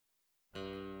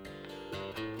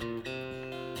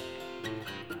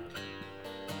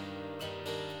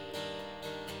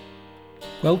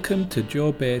Welcome to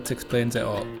Joe Bates Explains It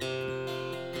All.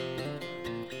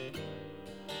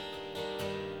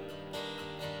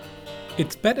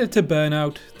 It's better to burn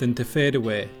out than to fade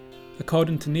away,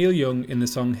 according to Neil Young in the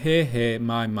song Hey Hey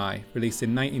My My, released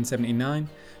in 1979,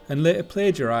 and later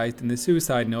plagiarised in the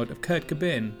suicide note of Kurt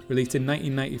Cobain, released in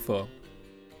 1994.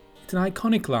 It's an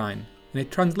iconic line, and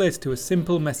it translates to a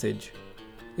simple message.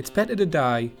 It's better to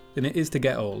die than it is to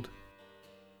get old.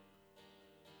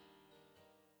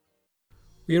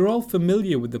 We are all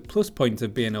familiar with the plus points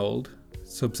of being old: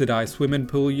 subsidised swimming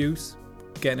pool use,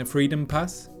 getting a freedom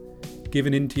pass,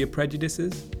 giving in to your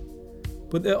prejudices.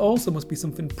 But there also must be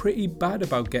something pretty bad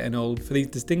about getting old for these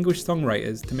distinguished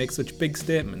songwriters to make such big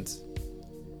statements.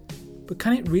 But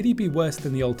can it really be worse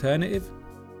than the alternative?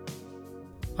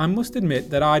 I must admit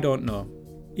that I don't know.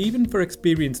 Even for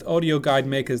experienced audio guide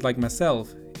makers like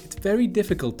myself, it's very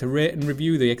difficult to rate and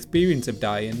review the experience of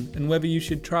dying and whether you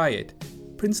should try it,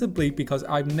 principally because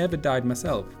I've never died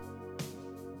myself.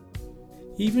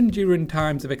 Even during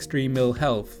times of extreme ill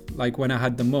health, like when I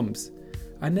had the mumps,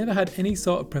 I never had any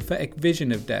sort of prophetic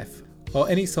vision of death, or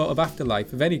any sort of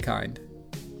afterlife of any kind.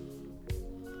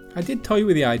 I did toy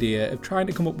with the idea of trying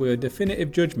to come up with a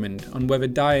definitive judgment on whether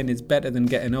dying is better than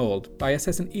getting old by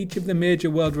assessing each of the major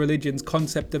world religions'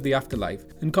 concept of the afterlife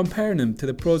and comparing them to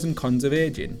the pros and cons of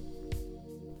aging.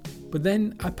 But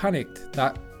then I panicked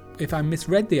that if I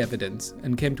misread the evidence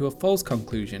and came to a false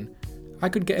conclusion, I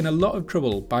could get in a lot of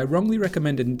trouble by wrongly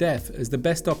recommending death as the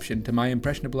best option to my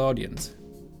impressionable audience.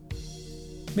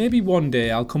 Maybe one day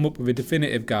I'll come up with a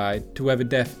definitive guide to whether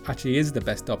death actually is the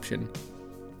best option.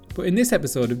 But in this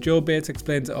episode of Joe Bates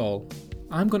Explains It All,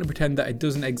 I'm going to pretend that it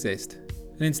doesn't exist,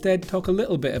 and instead talk a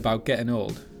little bit about getting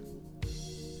old.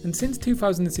 And since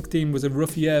 2016 was a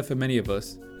rough year for many of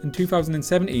us, and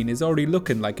 2017 is already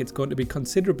looking like it's going to be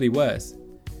considerably worse,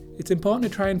 it's important to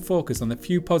try and focus on the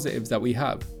few positives that we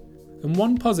have. And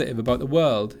one positive about the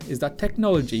world is that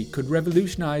technology could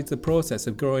revolutionise the process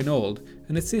of growing old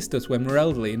and assist us when we're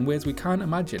elderly in ways we can't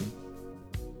imagine.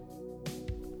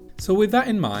 So with that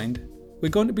in mind, we're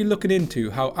going to be looking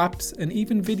into how apps and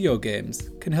even video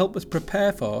games can help us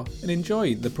prepare for and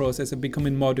enjoy the process of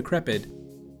becoming more decrepit.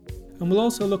 And we'll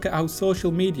also look at how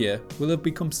social media will have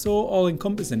become so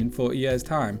all-encompassing in 40 years'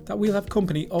 time that we'll have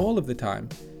company all of the time,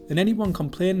 and anyone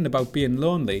complaining about being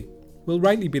lonely will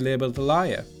rightly be labelled a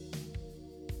liar.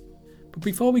 But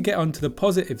before we get on to the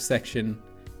positive section,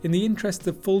 in the interest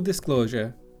of full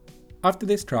disclosure, after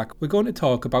this track we're going to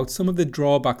talk about some of the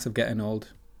drawbacks of getting old.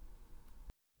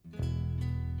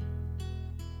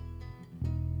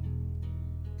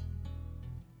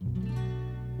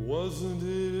 Wasn't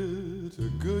it a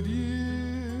good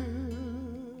year?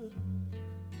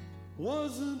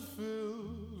 Wasn't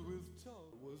filled with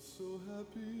talk? Was so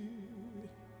happy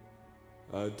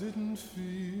I didn't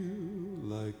feel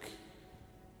like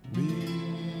me.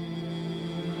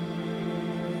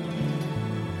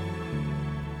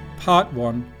 Part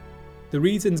 1. The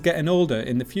reasons getting older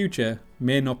in the future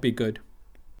may not be good.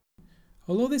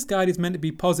 Although this guide is meant to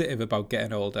be positive about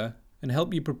getting older and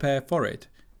help you prepare for it,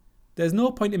 there's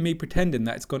no point in me pretending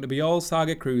that it's going to be all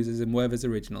Saga Cruises and Werther's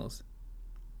Originals.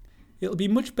 It'll be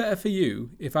much better for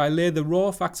you if I lay the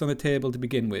raw facts on the table to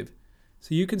begin with,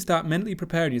 so you can start mentally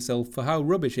preparing yourself for how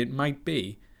rubbish it might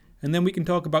be, and then we can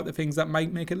talk about the things that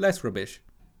might make it less rubbish.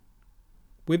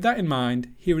 With that in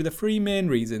mind, here are the 3 main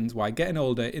reasons why getting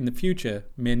older in the future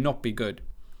may not be good.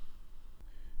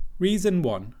 Reason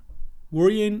 1.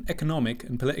 Worrying economic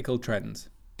and political trends.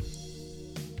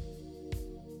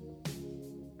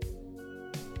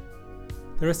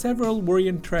 There are several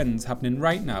worrying trends happening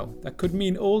right now that could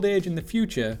mean old age in the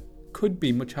future could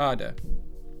be much harder.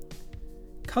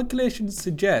 Calculations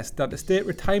suggest that the state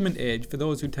retirement age for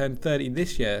those who turn 30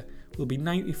 this year will be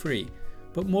 93,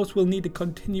 but most will need to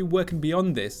continue working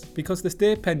beyond this because the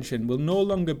state pension will no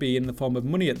longer be in the form of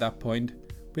money at that point,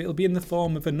 but it'll be in the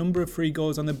form of a number of free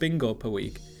goes on the bingo per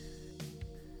week.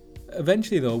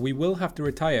 Eventually though, we will have to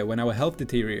retire when our health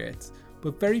deteriorates,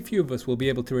 but very few of us will be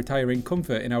able to retire in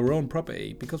comfort in our own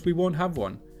property because we won't have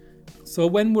one. So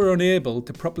when we're unable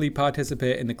to properly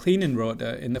participate in the cleaning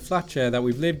rota in the flat share that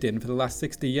we've lived in for the last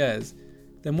 60 years,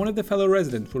 then one of the fellow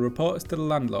residents will report us to the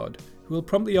landlord, who will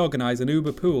promptly organise an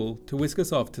Uber pool to whisk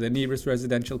us off to the nearest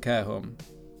residential care home.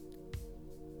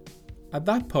 At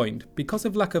that point, because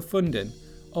of lack of funding,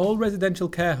 all residential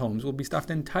care homes will be staffed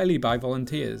entirely by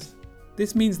volunteers.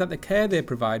 This means that the care they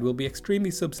provide will be extremely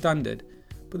substandard,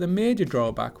 but the major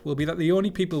drawback will be that the only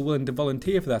people willing to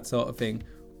volunteer for that sort of thing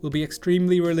will be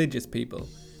extremely religious people,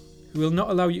 who will not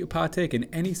allow you to partake in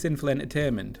any sinful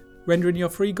entertainment, rendering your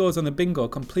free goes on the bingo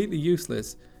completely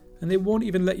useless, and they won't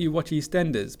even let you watch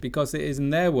EastEnders because it is, in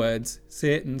their words,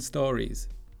 Satan's stories.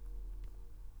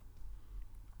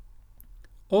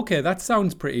 Okay, that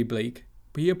sounds pretty bleak,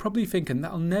 but you're probably thinking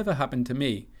that'll never happen to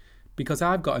me because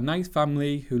I've got a nice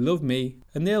family who love me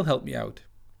and they'll help me out.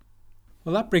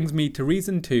 Well, that brings me to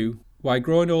reason 2 why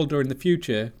growing older in the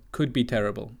future could be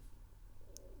terrible.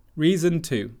 Reason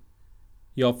 2.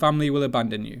 Your family will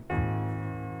abandon you.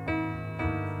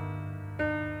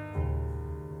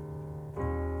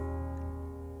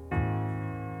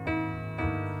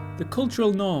 The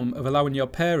cultural norm of allowing your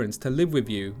parents to live with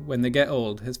you when they get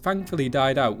old has thankfully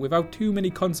died out without too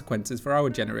many consequences for our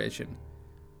generation.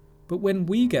 But when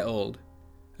we get old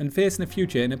and facing a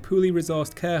future in a poorly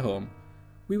resourced care home,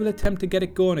 we will attempt to get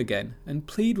it going again and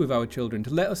plead with our children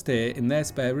to let us stay in their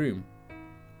spare room.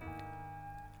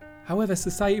 However,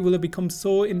 society will have become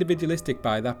so individualistic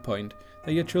by that point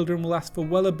that your children will ask for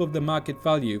well above the market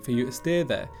value for you to stay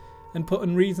there and put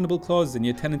unreasonable clauses in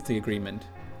your tenancy agreement,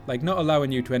 like not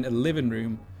allowing you to enter the living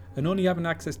room and only having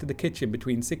access to the kitchen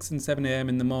between 6 and 7 am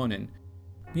in the morning,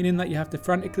 meaning that you have to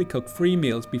frantically cook 3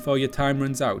 meals before your time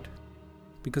runs out.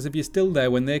 Because if you're still there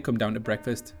when they come down to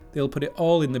breakfast, they'll put it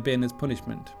all in the bin as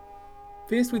punishment.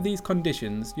 Faced with these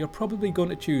conditions, you're probably going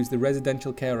to choose the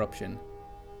residential care option.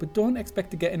 But don't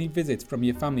expect to get any visits from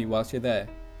your family whilst you're there,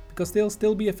 because they'll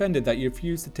still be offended that you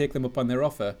refuse to take them up on their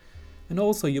offer, and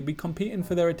also you'll be competing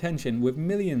for their attention with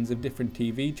millions of different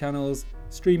TV channels,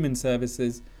 streaming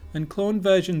services, and cloned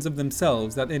versions of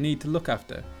themselves that they need to look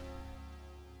after.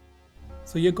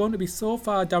 So you're going to be so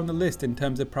far down the list in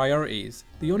terms of priorities,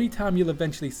 the only time you'll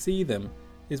eventually see them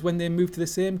is when they move to the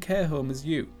same care home as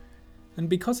you. And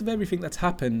because of everything that's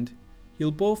happened,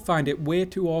 you'll both find it way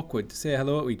too awkward to say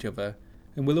hello to each other,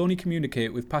 and will only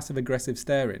communicate with passive-aggressive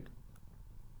staring.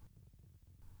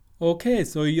 Okay,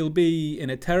 so you'll be in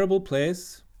a terrible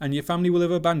place, and your family will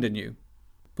have abandoned you.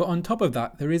 But on top of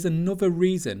that, there is another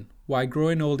reason why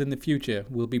growing old in the future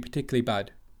will be particularly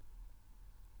bad.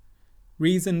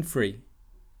 Reason 3.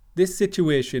 This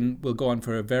situation will go on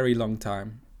for a very long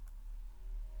time.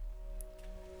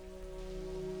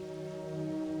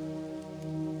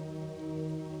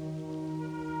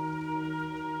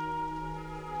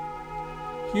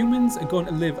 Humans are going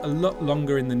to live a lot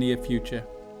longer in the near future.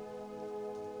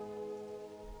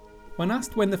 When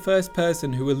asked when the first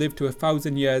person who will live to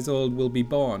 1,000 years old will be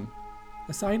born,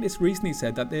 a scientist recently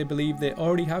said that they believe they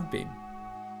already have been.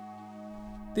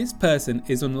 This person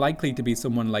is unlikely to be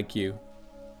someone like you.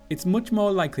 It's much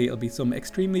more likely it'll be some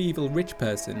extremely evil rich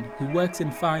person who works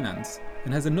in finance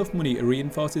and has enough money to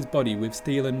reinforce his body with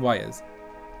steel and wires.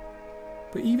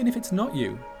 But even if it's not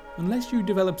you, unless you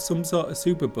develop some sort of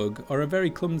superbug or are very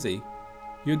clumsy,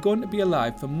 you're going to be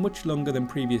alive for much longer than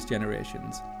previous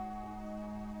generations.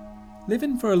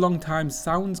 Living for a long time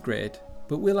sounds great,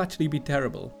 but will actually be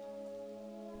terrible.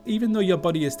 Even though your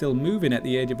body is still moving at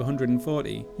the age of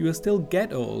 140, you will still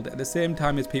get old at the same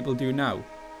time as people do now,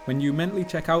 when you mentally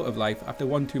check out of life after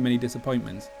one too many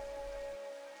disappointments.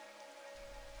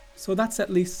 So that's at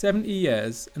least 70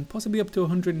 years, and possibly up to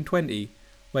 120,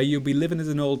 where you'll be living as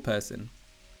an old person.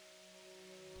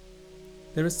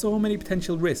 There are so many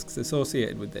potential risks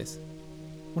associated with this.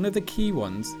 One of the key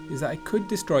ones is that it could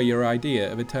destroy your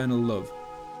idea of eternal love.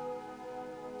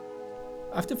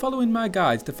 After following my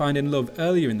guides to finding love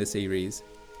earlier in the series,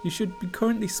 you should be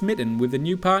currently smitten with the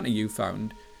new partner you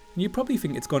found, and you probably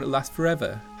think it's going to last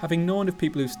forever, having known of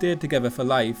people who've stayed together for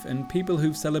life and people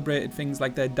who've celebrated things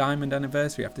like their diamond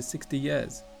anniversary after 60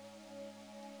 years.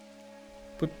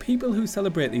 But people who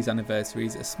celebrate these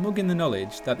anniversaries are smug in the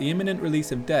knowledge that the imminent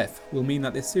release of death will mean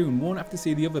that they soon won't have to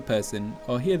see the other person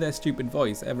or hear their stupid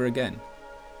voice ever again.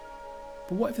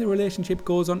 But what if the relationship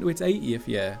goes on to its 80th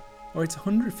year, or its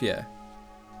 100th year?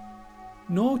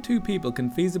 No two people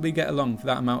can feasibly get along for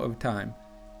that amount of time,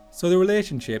 so the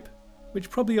relationship,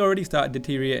 which probably already started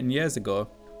deteriorating years ago,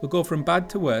 will go from bad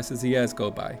to worse as the years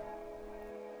go by.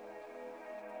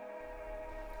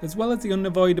 As well as the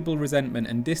unavoidable resentment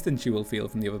and distance you will feel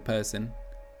from the other person,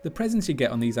 the presents you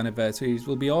get on these anniversaries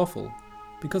will be awful,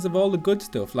 because of all the good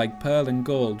stuff like pearl and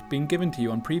gold being given to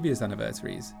you on previous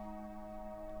anniversaries.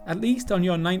 At least on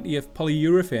your 90th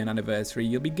polyurethane anniversary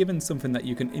you'll be given something that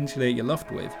you can insulate your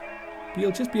loft with, but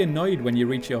you'll just be annoyed when you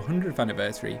reach your 100th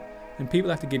anniversary and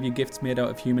people have to give you gifts made out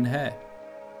of human hair.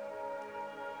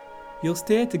 You'll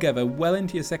stay together well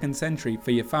into your second century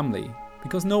for your family,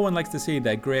 because no one likes to see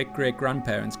their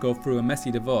great-great-grandparents go through a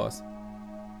messy divorce.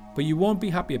 But you won't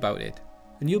be happy about it,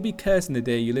 and you'll be cursing the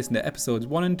day you listen to episodes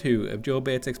 1 and 2 of Joe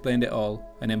Bates Explained It All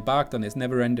and embarked on this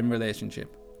never-ending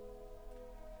relationship.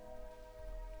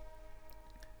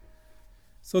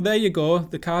 So there you go,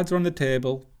 the cards are on the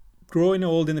table. growing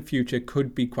old in the future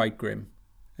could be quite grim,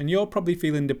 and you're probably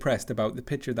feeling depressed about the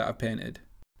picture that I've painted.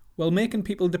 Well, making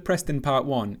people depressed in part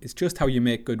 1 is just how you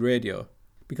make good radio,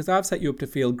 because I've set you up to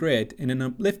feel great in an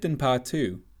uplifting part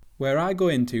 2, where I go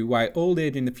into why old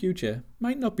age in the future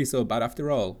might not be so bad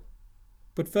after all.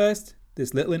 But first,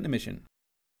 this little intermission.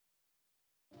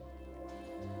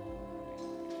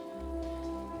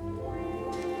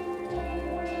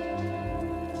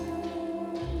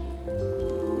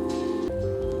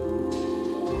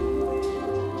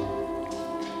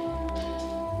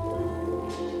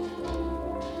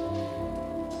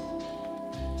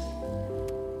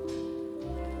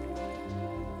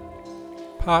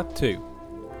 Part 2.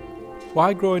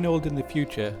 Why growing old in the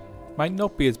future might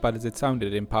not be as bad as it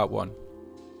sounded in part 1.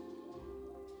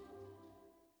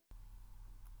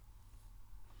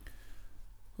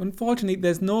 Unfortunately,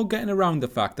 there's no getting around the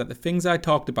fact that the things I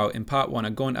talked about in part 1 are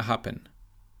going to happen.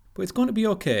 But it's going to be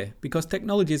okay, because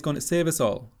technology is going to save us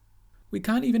all. We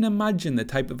can't even imagine the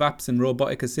type of apps and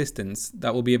robotic assistants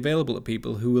that will be available to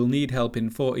people who will need help in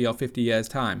 40 or 50 years'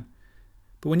 time.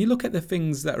 But when you look at the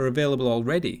things that are available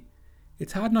already,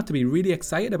 it's hard not to be really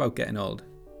excited about getting old.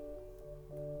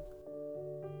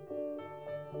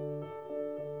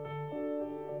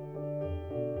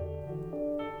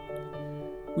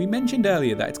 We mentioned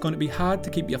earlier that it's going to be hard to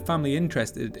keep your family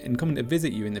interested in coming to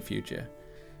visit you in the future,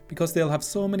 because they'll have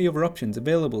so many other options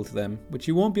available to them which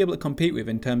you won't be able to compete with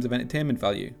in terms of entertainment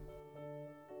value.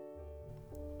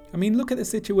 I mean, look at the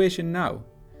situation now.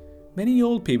 Many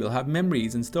old people have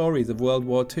memories and stories of World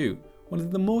War II, one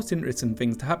of the most interesting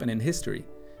things to happen in history,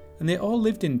 and they all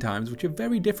lived in times which are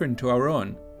very different to our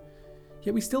own.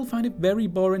 Yet we still find it very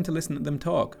boring to listen to them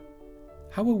talk.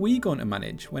 How are we going to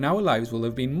manage when our lives will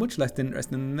have been much less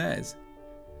interesting than theirs?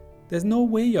 There's no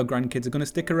way your grandkids are going to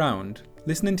stick around,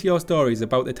 listening to your stories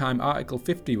about the time Article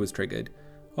 50 was triggered,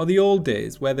 or the old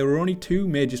days where there were only 2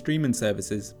 major streaming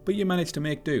services, but you managed to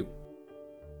make do.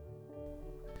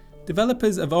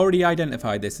 Developers have already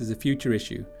identified this as a future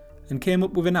issue, and came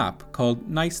up with an app called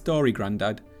Nice Story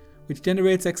Grandad, which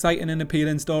generates exciting and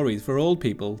appealing stories for old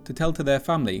people to tell to their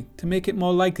family to make it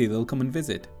more likely they'll come and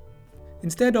visit.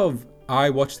 Instead of, I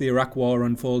watched the Iraq War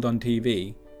unfold on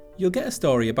TV, you'll get a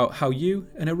story about how you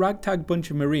and a ragtag bunch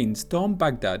of Marines stormed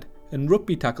Baghdad and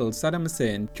rugby tackled Saddam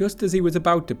Hussein just as he was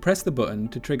about to press the button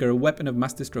to trigger a weapon of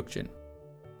mass destruction.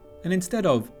 And instead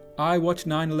of, I watched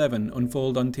 9/11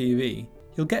 unfold on TV,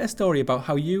 you'll get a story about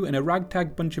how you and a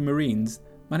ragtag bunch of Marines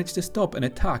managed to stop an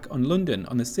attack on London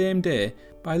on the same day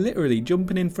by literally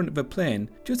jumping in front of a plane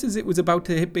just as it was about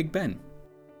to hit Big Ben.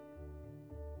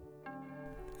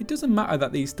 It doesn't matter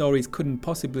that these stories couldn't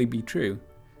possibly be true,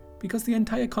 because the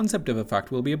entire concept of a fact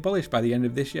will be abolished by the end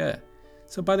of this year.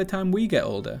 So by the time we get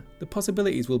older, the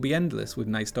possibilities will be endless with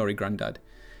Nice Story Grandad,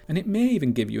 and it may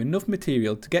even give you enough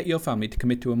material to get your family to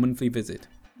commit to a monthly visit.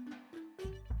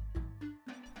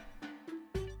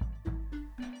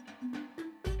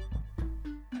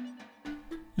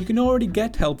 You can already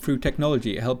get help through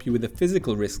technology to help you with the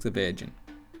physical risks of aging.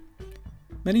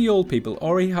 Many old people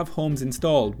already have homes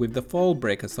installed with the Fall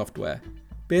Breaker software,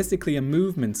 basically a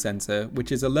movement sensor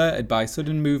which is alerted by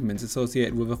sudden movements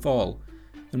associated with a fall,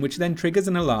 and which then triggers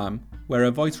an alarm where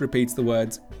a voice repeats the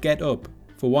words, "Get up,"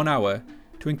 for 1 hour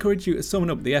to encourage you to summon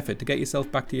up the effort to get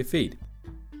yourself back to your feet.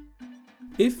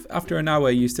 If after an hour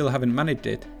you still haven't managed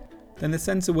it, then the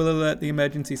sensor will alert the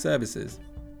emergency services.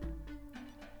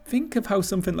 Think of how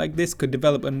something like this could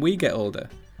develop when we get older,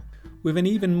 with an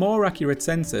even more accurate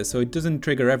sensor so it doesn't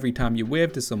trigger every time you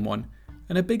wave to someone,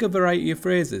 and a bigger variety of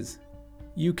phrases.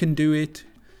 You can do it,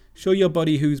 show your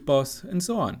body who's boss, and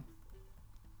so on.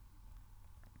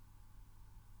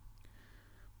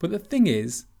 But the thing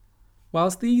is,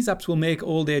 whilst these apps will make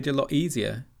old age a lot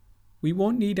easier, we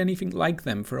won't need anything like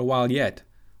them for a while yet.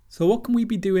 So what can we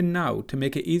be doing now to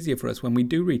make it easier for us when we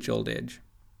do reach old age?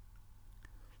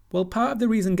 Well, part of the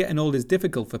reason getting old is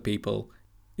difficult for people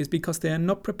is because they are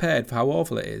not prepared for how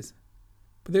awful it is.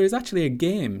 But there is actually a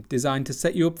game designed to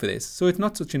set you up for this, so it's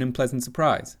not such an unpleasant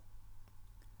surprise.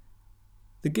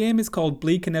 The game is called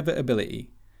Bleak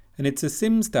Inevitability, and it's a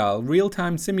sim-style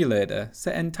real-time simulator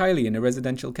set entirely in a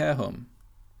residential care home.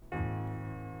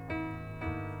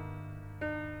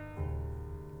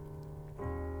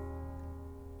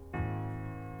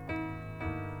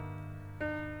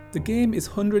 The game is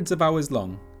hundreds of hours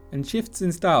long, and shifts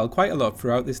in style quite a lot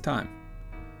throughout this time.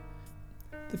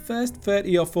 The first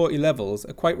 30 or 40 levels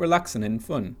are quite relaxing and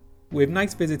fun, with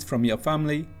nice visits from your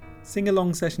family,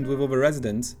 sing-along sessions with other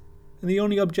residents, and the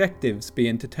only objectives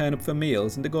being to turn up for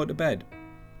meals and to go to bed.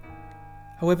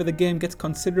 However, the game gets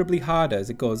considerably harder as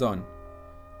it goes on.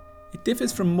 It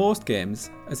differs from most games,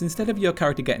 as instead of your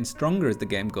character getting stronger as the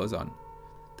game goes on,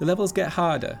 the levels get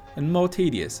harder and more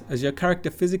tedious as your character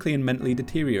physically and mentally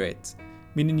deteriorates,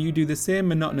 meaning you do the same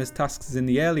monotonous tasks as in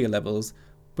the earlier levels,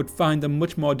 but find them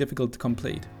much more difficult to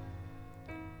complete.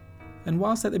 And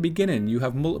whilst at the beginning you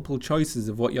have multiple choices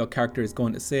of what your character is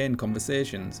going to say in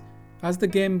conversations, as the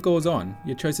game goes on,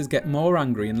 your choices get more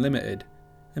angry and limited,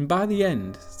 and by the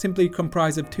end, simply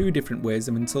comprise of 2 different ways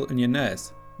of insulting your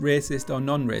nurse, racist or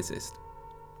non-racist.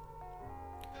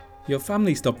 Your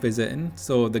family stop visiting,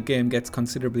 so the game gets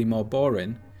considerably more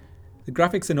boring, the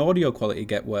graphics and audio quality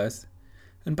get worse,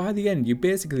 and by the end you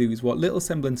basically lose what little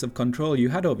semblance of control you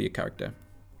had over your character.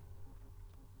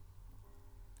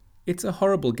 It's a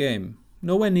horrible game,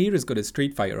 nowhere near as good as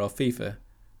Street Fighter or FIFA,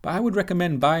 but I would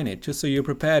recommend buying it just so you're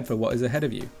prepared for what is ahead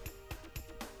of you.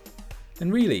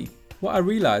 And really, what I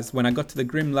realised when I got to the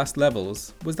grim last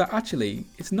levels was that actually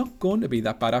it's not going to be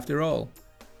that bad after all.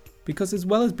 Because as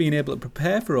well as being able to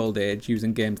prepare for old age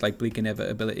using games like Bleak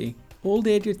Inevitability, old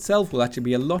age itself will actually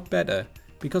be a lot better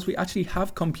because we actually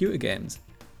have computer games.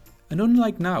 And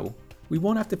unlike now, we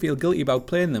won't have to feel guilty about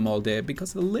playing them all day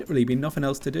because there'll literally be nothing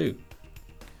else to do.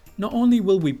 Not only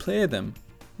will we play them,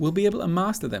 we'll be able to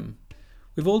master them,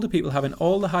 with older people having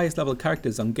all the highest level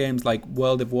characters on games like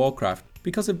World of Warcraft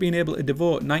because of being able to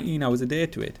devote 19 hours a day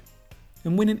to it,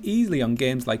 and winning easily on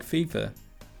games like FIFA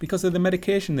because of the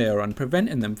medication they are on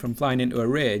preventing them from flying into a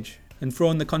rage and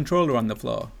throwing the controller on the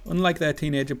floor, unlike their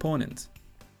teenage opponents.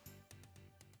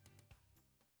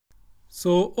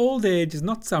 So old age is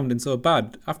not sounding so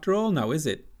bad after all now, is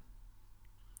it?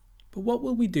 But what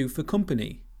will we do for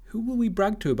company? Who will we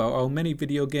brag to about our many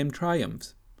video game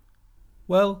triumphs?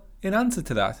 Well, in answer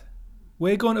to that,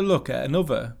 we're going to look at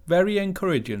another very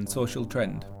encouraging social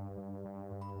trend.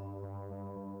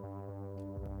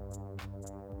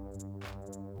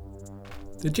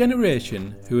 The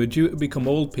generation who are due to become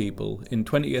old people in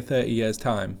 20 or 30 years'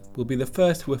 time will be the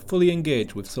first who are fully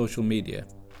engaged with social media.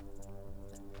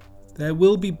 There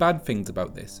will be bad things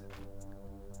about this.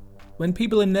 When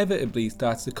people inevitably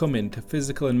start succumbing to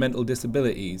physical and mental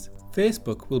disabilities,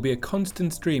 Facebook will be a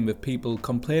constant stream of people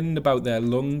complaining about their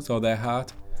lungs or their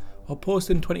heart, or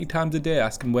posting 20 times a day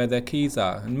asking where their keys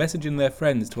are and messaging their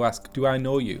friends to ask, "Do I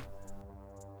know you?"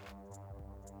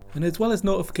 And as well as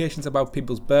notifications about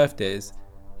people's birthdays,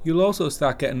 you'll also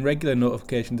start getting regular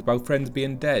notifications about friends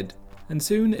being dead, and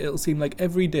soon it'll seem like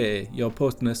every day you're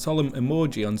posting a solemn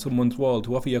emoji on someone's wall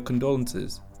to offer your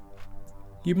condolences.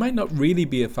 You might not really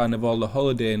be a fan of all the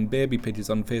holiday and baby pictures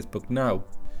on Facebook now,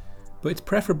 but it's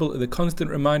preferable to the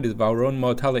constant reminders of our own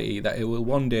mortality that it will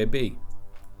one day be.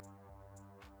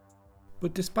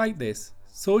 But despite this,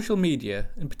 social media,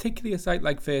 and particularly a site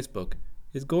like Facebook,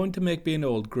 is going to make being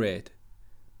old great.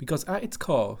 Because at its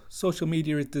core, social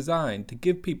media is designed to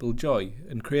give people joy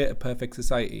and create a perfect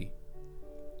society.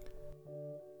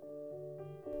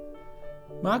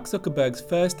 Mark Zuckerberg's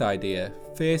first idea,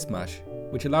 FaceMash,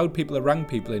 which allowed people to rank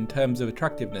people in terms of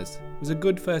attractiveness, was a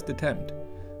good first attempt.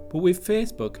 But with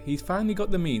Facebook, he's finally got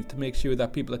the means to make sure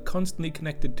that people are constantly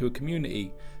connected to a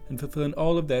community and fulfilling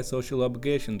all of their social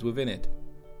obligations within it.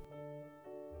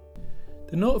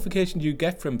 The notifications you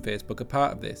get from Facebook are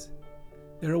part of this.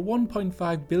 There are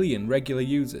 1.5 billion regular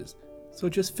users, so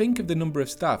just think of the number of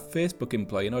staff Facebook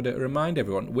employ in order to remind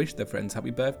everyone to wish their friends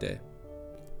happy birthday.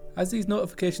 As these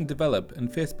notifications develop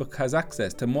and Facebook has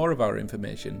access to more of our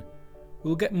information,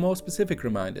 we'll get more specific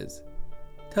reminders,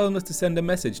 telling us to send a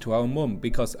message to our mum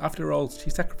because after all she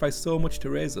sacrificed so much to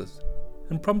raise us,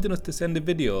 and prompting us to send a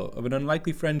video of an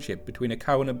unlikely friendship between a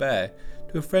cow and a bear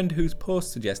to a friend whose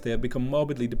posts suggest they have become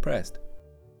morbidly depressed.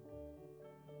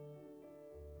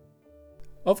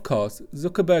 Of course,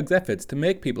 Zuckerberg's efforts to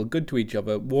make people good to each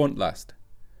other won't last.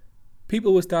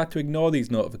 People will start to ignore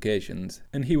these notifications,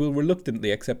 and he will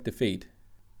reluctantly accept defeat.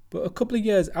 But a couple of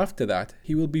years after that,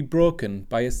 he will be broken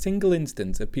by a single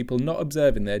instance of people not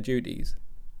observing their duties.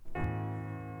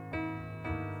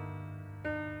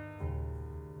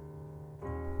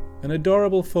 An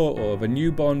adorable photo of a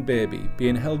newborn baby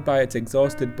being held by its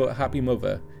exhausted but happy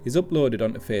mother is uploaded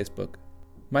onto Facebook.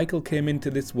 Michael came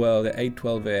into this world at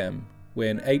 8:12 a.m,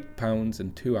 weighing 8 pounds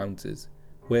and 2 ounces.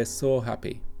 We're so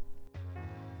happy.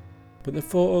 But the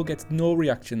photo gets no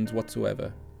reactions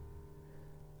whatsoever.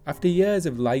 After years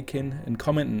of liking and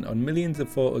commenting on millions of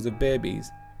photos of babies,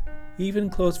 even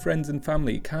close friends and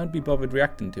family can't be bothered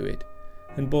reacting to it,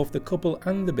 and both the couple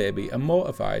and the baby are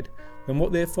mortified when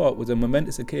what they thought was a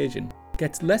momentous occasion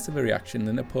gets less of a reaction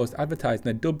than a post advertising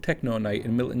a dub techno night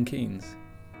in Milton Keynes.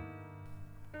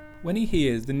 When he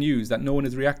hears the news that no one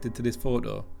has reacted to this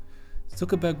photo,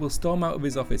 Zuckerberg will storm out of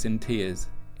his office in tears,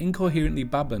 incoherently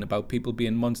babbling about people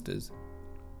being monsters.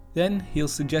 Then he'll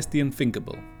suggest the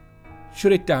unthinkable.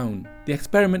 Shut it down. The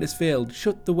experiment has failed.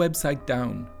 Shut the website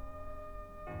down.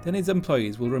 Then his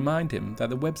employees will remind him that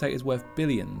the website is worth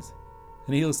billions.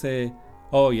 And he'll say,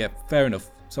 oh yeah, fair enough.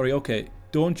 Sorry, okay,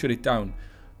 don't shut it down.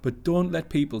 But don't let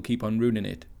people keep on ruining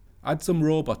it. Add some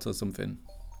robots or something.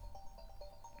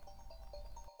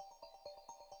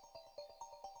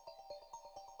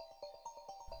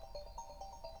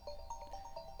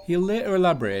 He'll later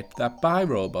elaborate that by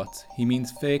robots he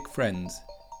means fake friends,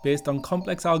 based on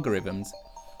complex algorithms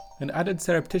and added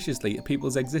surreptitiously to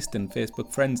people's existing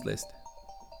Facebook friends list.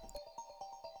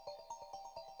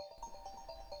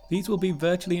 These will be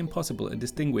virtually impossible to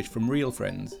distinguish from real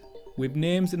friends, with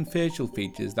names and facial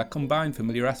features that combine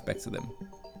familiar aspects of them.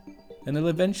 And they'll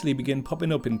eventually begin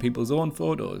popping up in people's own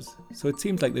photos, so it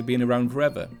seems like they've been around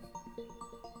forever.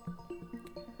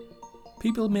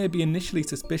 People may be initially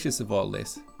suspicious of all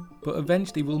this, but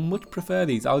eventually will much prefer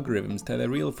these algorithms to their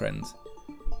real friends,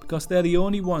 because they're the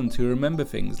only ones who remember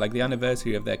things like the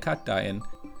anniversary of their cat dying,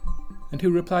 and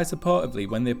who reply supportively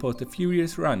when they post a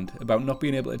furious rant about not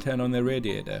being able to turn on their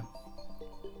radiator.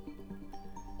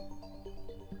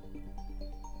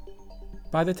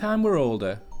 By the time we're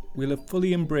older, we'll have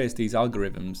fully embraced these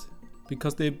algorithms,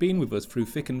 because they've been with us through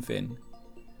thick and thin.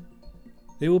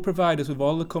 They will provide us with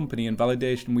all the company and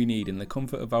validation we need in the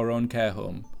comfort of our own care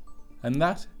home, and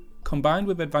that, combined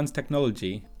with advanced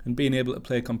technology and being able to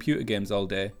play computer games all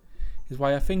day, is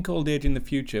why I think old age in the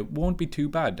future won't be too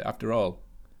bad after all.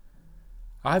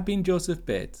 I've been Joseph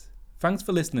Bates. Thanks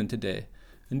for listening today,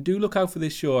 and do look out for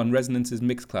this show on Resonance's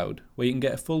Mixcloud, where you can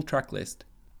get a full track list.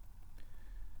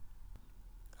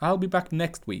 I'll be back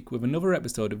next week with another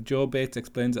episode of Joe Bates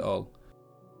Explains It All.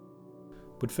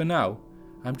 But for now,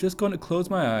 I'm just going to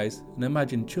close my eyes and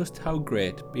imagine just how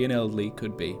great being elderly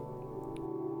could be.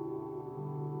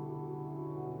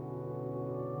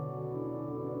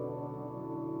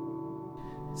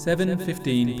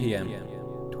 "7:15 p.m,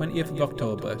 20th of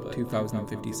October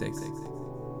 2056.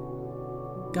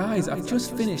 Guys, I've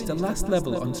just finished the last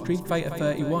level on Street Fighter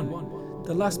 31.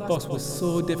 The last boss was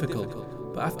so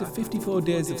difficult, but after 54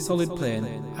 days of solid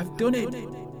playing, I've done it!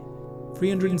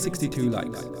 362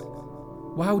 likes.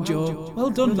 Wow, Joe. Well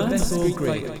done, man. Best Street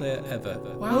Fighter player ever.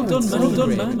 Wow, well done, man. Well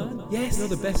done, man. Yes. You're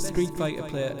the best Street Fighter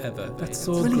player ever. That's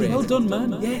so great. Well done,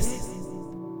 man. Yes.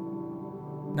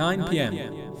 9 p.m,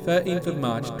 13th of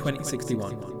March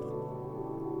 2061.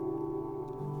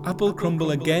 Apple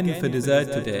crumble again for dessert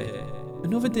today.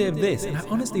 Another day of this, and I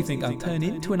honestly think I'll turn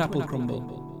into an apple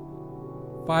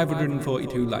crumble.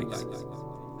 542 likes.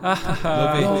 Ha ha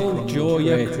ha. Oh, Joe,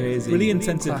 you're crazy. Brilliant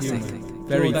sense of humour.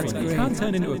 Very funny. You can't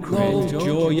turn into a crane.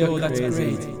 Joe, you're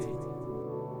crazy.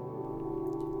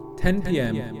 10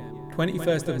 p.m,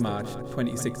 21st of March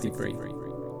 2063.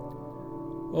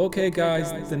 Okay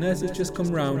guys, the nurse has just come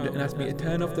round and asked me to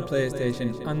turn off the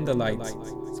PlayStation and the lights,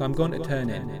 so I'm going to turn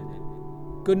in.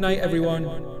 Good night everyone.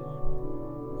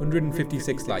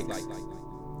 156 likes.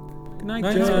 Good night,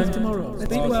 Joe. Tomorrow.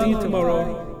 See you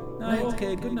tomorrow. Night.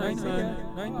 Okay, good night,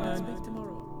 man. Night, man.